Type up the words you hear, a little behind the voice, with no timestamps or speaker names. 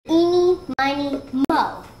Tiny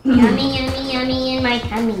Mo. Yummy, yummy, yummy in my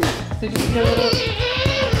tummy. So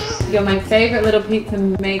you're my favorite little pizza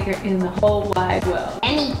maker in the whole wide world.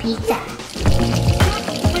 Yummy pizza.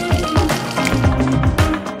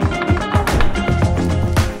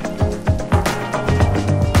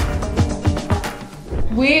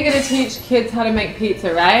 We're gonna teach kids how to make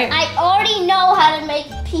pizza, right? I already know how to make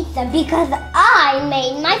pizza because I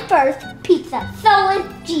made my first pizza. So is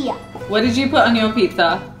Gia. What did you put on your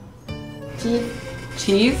pizza? Cheese.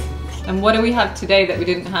 Cheese? And what do we have today that we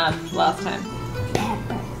didn't have last time?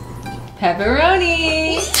 Pepper.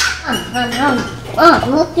 Pepperoni!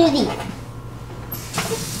 Look through these.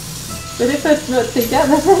 But if it's not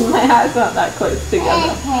together, then my eyes aren't that close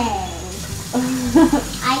together.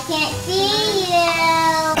 I can't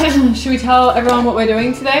see you. Should we tell everyone what we're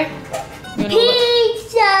doing today?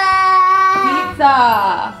 Pizza!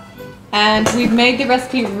 Pizza! And we've made the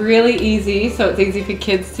recipe really easy, so it's easy for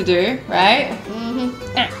kids to do, right?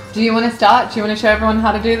 Mm-hmm. Do you want to start? Do you want to show everyone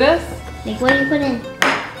how to do this? Like, what do you put in?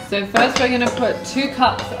 So first we're going to put 2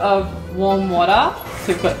 cups of warm water.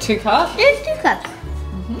 So we've got 2 cups. There's 2 cups.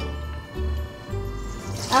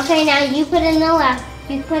 Okay, now you put in the left.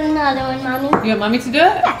 You put another one, Mommy. You want Mommy to do it?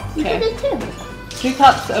 Yeah, you okay. put it too. 2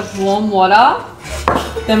 cups of warm water.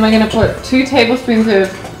 Then we're going to put 2 tablespoons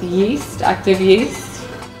of yeast, active yeast.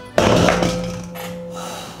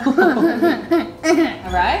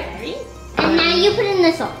 Alright? And now you put in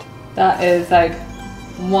the salt. That is like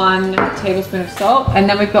 1 tablespoon of salt. And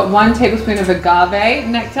then we've got 1 tablespoon of agave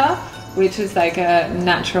nectar, which is like a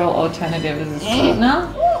natural alternative as a sweetener.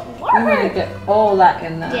 We want to get all that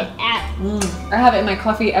in there. I have it in my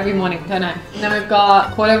coffee every morning, don't I? And then we've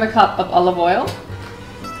got 1/4 cup of olive oil.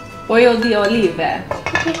 Oil di olive.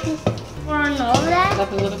 Pour on all that.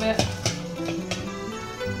 Up a little bit.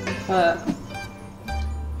 Put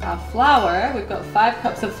our flour. We've got 5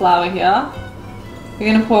 cups of flour here. We're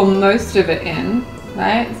going to pour most of it in,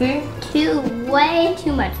 right? See? Way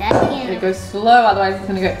too much. It goes slow, otherwise it's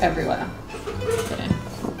going to go everywhere. Okay.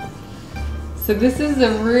 So this is a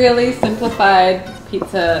really simplified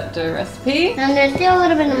pizza dough recipe. And there's still a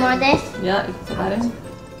little bit more of this. Yeah, you can put that in.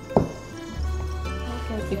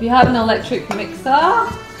 If you have an electric mixer,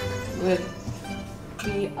 it would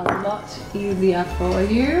be a lot easier for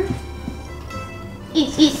you.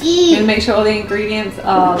 You're gonna make sure all the ingredients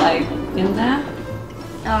are like in there.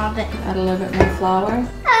 All of it. Add a little bit more flour.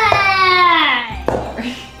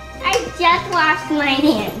 Sorry. I just washed my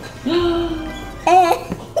hands.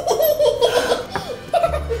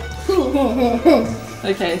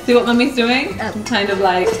 Okay, see what Mummy's doing? I'm kind of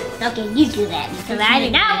like... Okay, you do that because I do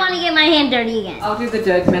not want to get my hand dirty again. I'll do the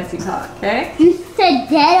dirt messy part, okay? You said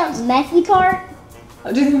dead messy part?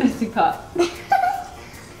 I'll do the messy part.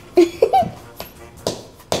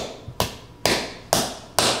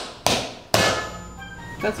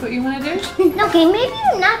 That's what you want to do? Okay, maybe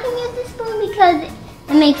you're not going to use this spoon because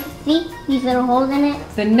it makes, see, these little holes in it.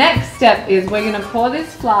 The next step is we're going to pour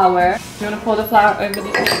this flour. Do you want to pour the flour over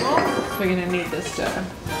the table? So we're going to knead this dough.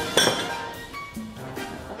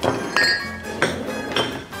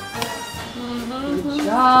 Good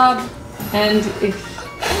job. And if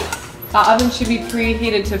our oven should be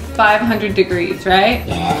preheated to 500 degrees, right?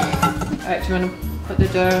 Yeah. Alright, do you want to put the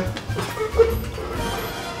dough?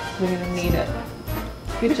 We're going to knead it.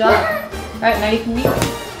 Good job. Alright, now you can knead it.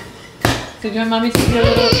 So do you want Mommy to give you a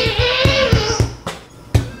little...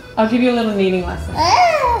 I'll give you a little kneading lesson.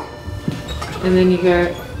 And then you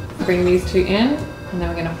go bring these 2 in, and then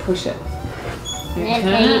we're going to push it. So you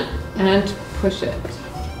turn it and push it.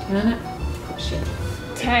 Turn it, push it.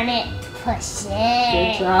 Turn it, push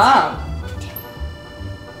it. Good job.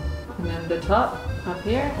 And then the top up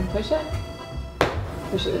here and push it.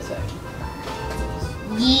 Push it this way.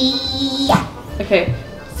 Yeah. Okay,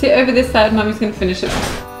 sit over this side. Mommy's going to finish it.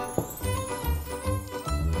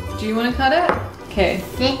 Do you want to cut it? Okay.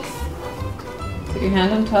 6. Put your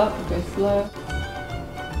hand on top, go slow.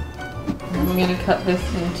 And we're going to cut this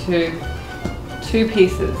into 2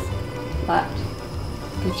 pieces, flat.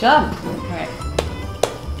 Good job. Alright.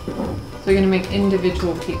 So we're going to make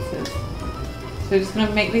individual pizzas. So we're just going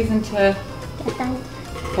to make these into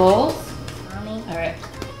balls. Alright.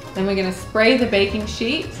 Then we're going to spray the baking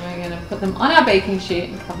sheet. And we're going to put them on our baking sheet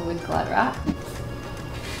and cover with Glad wrap.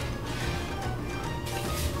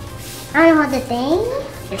 I don't want the thing.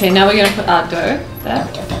 Okay, now we're going to put our dough there.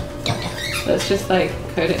 Let's just like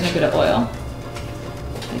coat it in a bit of oil.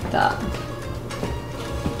 Like that.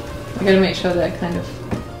 We're going to make sure they're kind of...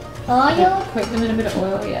 Oil? Coat them in a bit of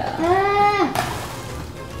oil, yeah.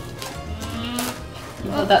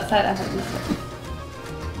 You hold that side, I have this side.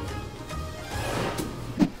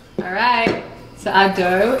 Alright, So our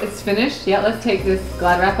dough is finished. Yeah, let's take this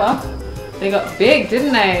Glad wrap off. They got big,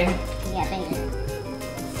 didn't they? Yeah, bigger.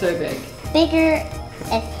 So big. Bigger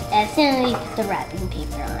as soon as we put the wrapping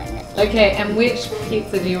paper on it. Okay, and which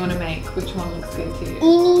pizza do you want to make? Which one looks good to you?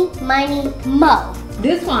 Eeny, miny, mo.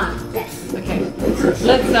 This one? Yes. Okay. Let's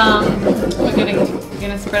we're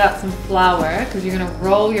gonna spread out some flour because you're gonna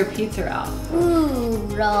roll your pizza out. Ooh,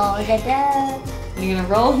 roll the dough. And you're gonna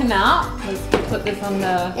roll him out. Let's put this on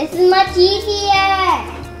the. This is much easier.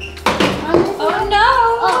 Oh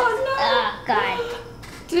no! Oh no! Oh God.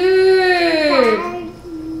 Dude!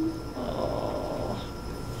 Oh.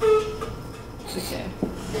 Okay.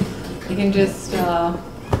 You can just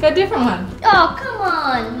get a different one. Oh, come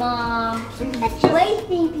on, Mom. That's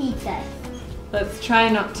wasting pizza. Let's try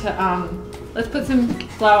not to let's put some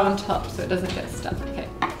flour on top so it doesn't get stuck. Okay.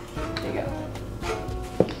 There you go.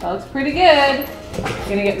 That looks pretty good. We're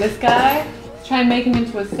gonna get this guy. Try and make him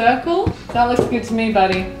into a circle. That looks good to me,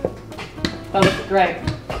 buddy. That looks great.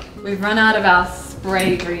 We've run out of our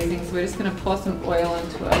spray greasing, so we're just gonna pour some oil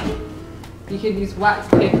into it. You could use wax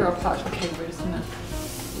paper or parchment paper. We're just gonna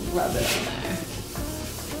rub it on there.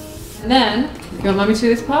 And then, you want mommy to do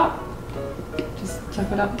this part? Just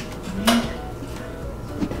chop it up.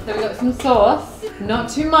 So we've got some sauce. Not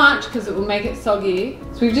too much because it will make it soggy.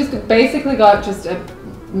 So we've just basically got just a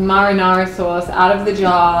marinara sauce out of the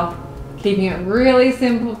jar. Keeping it really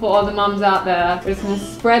simple for all the mums out there. We're just gonna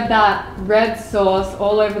spread that red sauce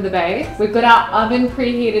all over the base. We've got our oven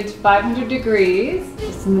preheated to 500 degrees.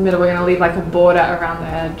 Just in the middle, we're gonna leave like a border around the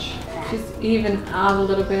edge. Just even out a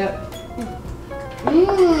little bit.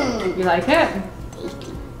 Mmm. You like it?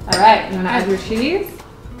 All right, you wanna add your cheese?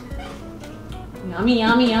 Yummy,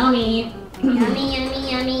 yummy, yummy. Yummy,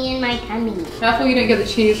 yummy, yummy in my tummy. Careful you don't get the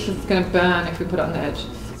cheese because it's gonna burn if we put it on the edge.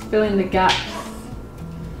 Just fill in the gaps.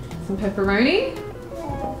 Some pepperoni.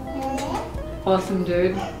 Awesome,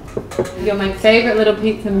 dude. You're my favorite little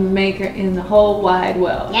pizza maker in the whole wide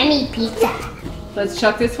world. Yummy pizza. Let's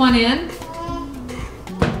chuck this one in.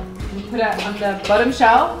 Put it on the bottom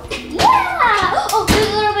shelf. Yeah! Oh, there's a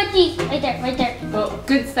little bit of cheese. Right there, right there. Oh,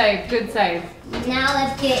 good save, good save. Now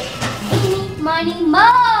let's get eeny, miny, mo!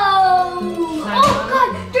 Oh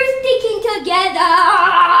God, they're sticking together!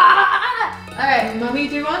 Alright, mommy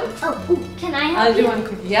do one? Oh, ooh, can I help I'll do you? one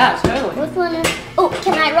quick. Yeah, totally. Which one is... Oh,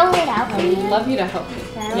 can I roll it out for I'd you? love you to help me.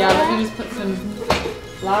 Yeah, let me just put some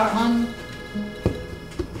flour on.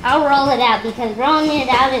 I'll roll it out because rolling it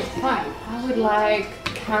out is fun. I would like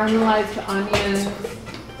caramelized onions,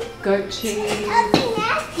 goat cheese. That'd be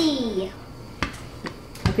nasty.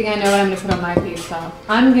 I think I know what I'm gonna put on my pizza.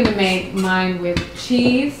 I'm gonna make mine with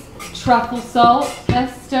cheese, truffle salt,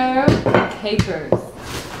 pesto, and capers.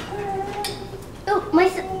 Oh,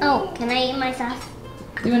 oh, can I eat my sauce?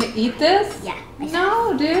 You wanna eat this? Yeah.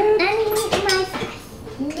 No, dude. Let me eat my sauce.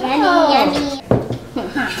 No. Yummy, yummy.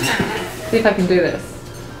 See if I can do this.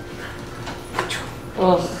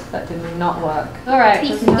 Oh, that did not work. All right,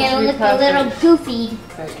 Pizza's doesn't have gonna to be look a little perfect. goofy.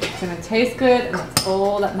 So it's gonna taste good, and that's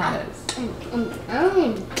all that matters.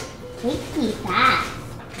 Tasty fast.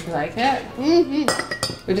 You like it? Mm-hmm.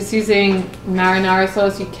 We're just using marinara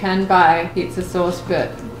sauce. You can buy pizza sauce,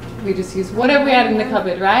 but we just use whatever we had in the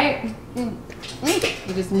cupboard, right? We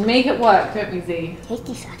just make it work, don't we, Z?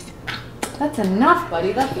 Tasty sauce. That's enough,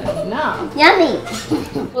 buddy. That's enough. Yummy.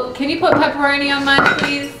 Well, can you put pepperoni on mine,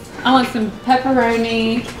 please? I want some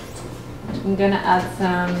pepperoni. I'm gonna add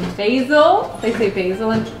some basil. They say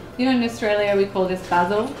basil, and you know in Australia we call this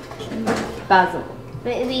basil. Basil.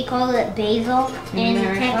 We call it basil in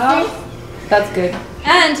America. Texas. That's good.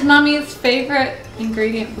 And Mummy's favorite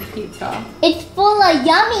ingredient for pizza. It's full of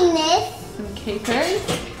yumminess. Some capers.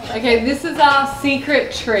 Okay, this is our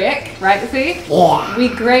secret trick, right, Z? Yeah. We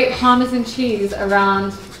grate Parmesan cheese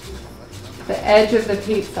around the edge of the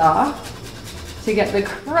pizza to get the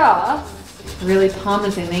crust really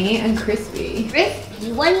Parmesan-y and crispy.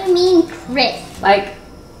 Crispy? What do you mean crisp? Like,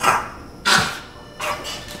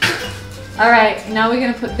 alright, now we're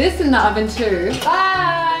gonna put this in the oven too.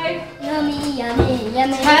 Bye! Yummy, yummy,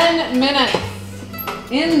 yummy. 10 minutes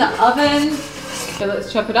in the oven. Okay,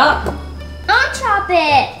 let's chop it up. I'll chop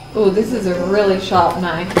it. Oh, this is a really sharp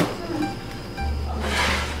knife.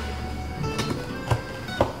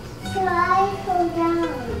 So I fall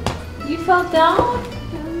down. You fell down?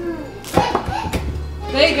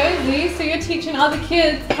 There you go, Z. So you're teaching other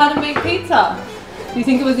kids how to make pizza. Do you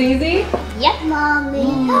think it was easy? Yep, Mommy.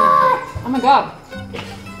 Oh my god.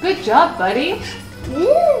 Good job, buddy.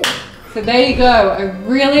 Ooh. So there you go. A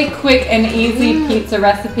really quick and easy pizza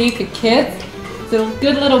recipe for kids. It's a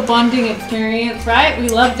good little bonding experience, right? We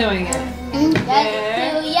love doing it.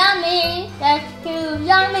 That's too yummy. That's too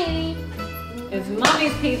yummy. is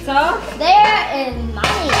Mommy's pizza. There is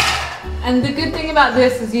money. And the good thing about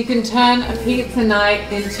this is you can turn a pizza night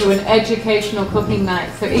into an educational cooking night.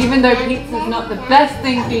 So even though pizza is not the best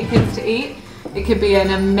thing for your kids to eat, it could be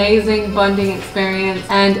an amazing bonding experience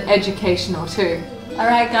and educational too. All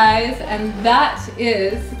right guys, and that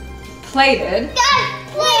is plated.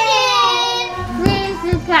 Please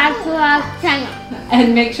subscribe to our channel.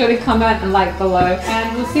 And make sure to comment and like below.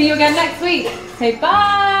 And we'll see you again next week. Say bye.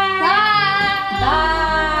 Bye.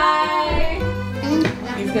 Bye.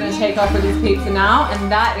 He's gonna take off with his pizza now, and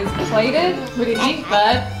that is plated. What do you think,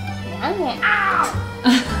 bud? Okay.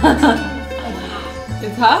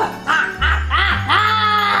 It's hot.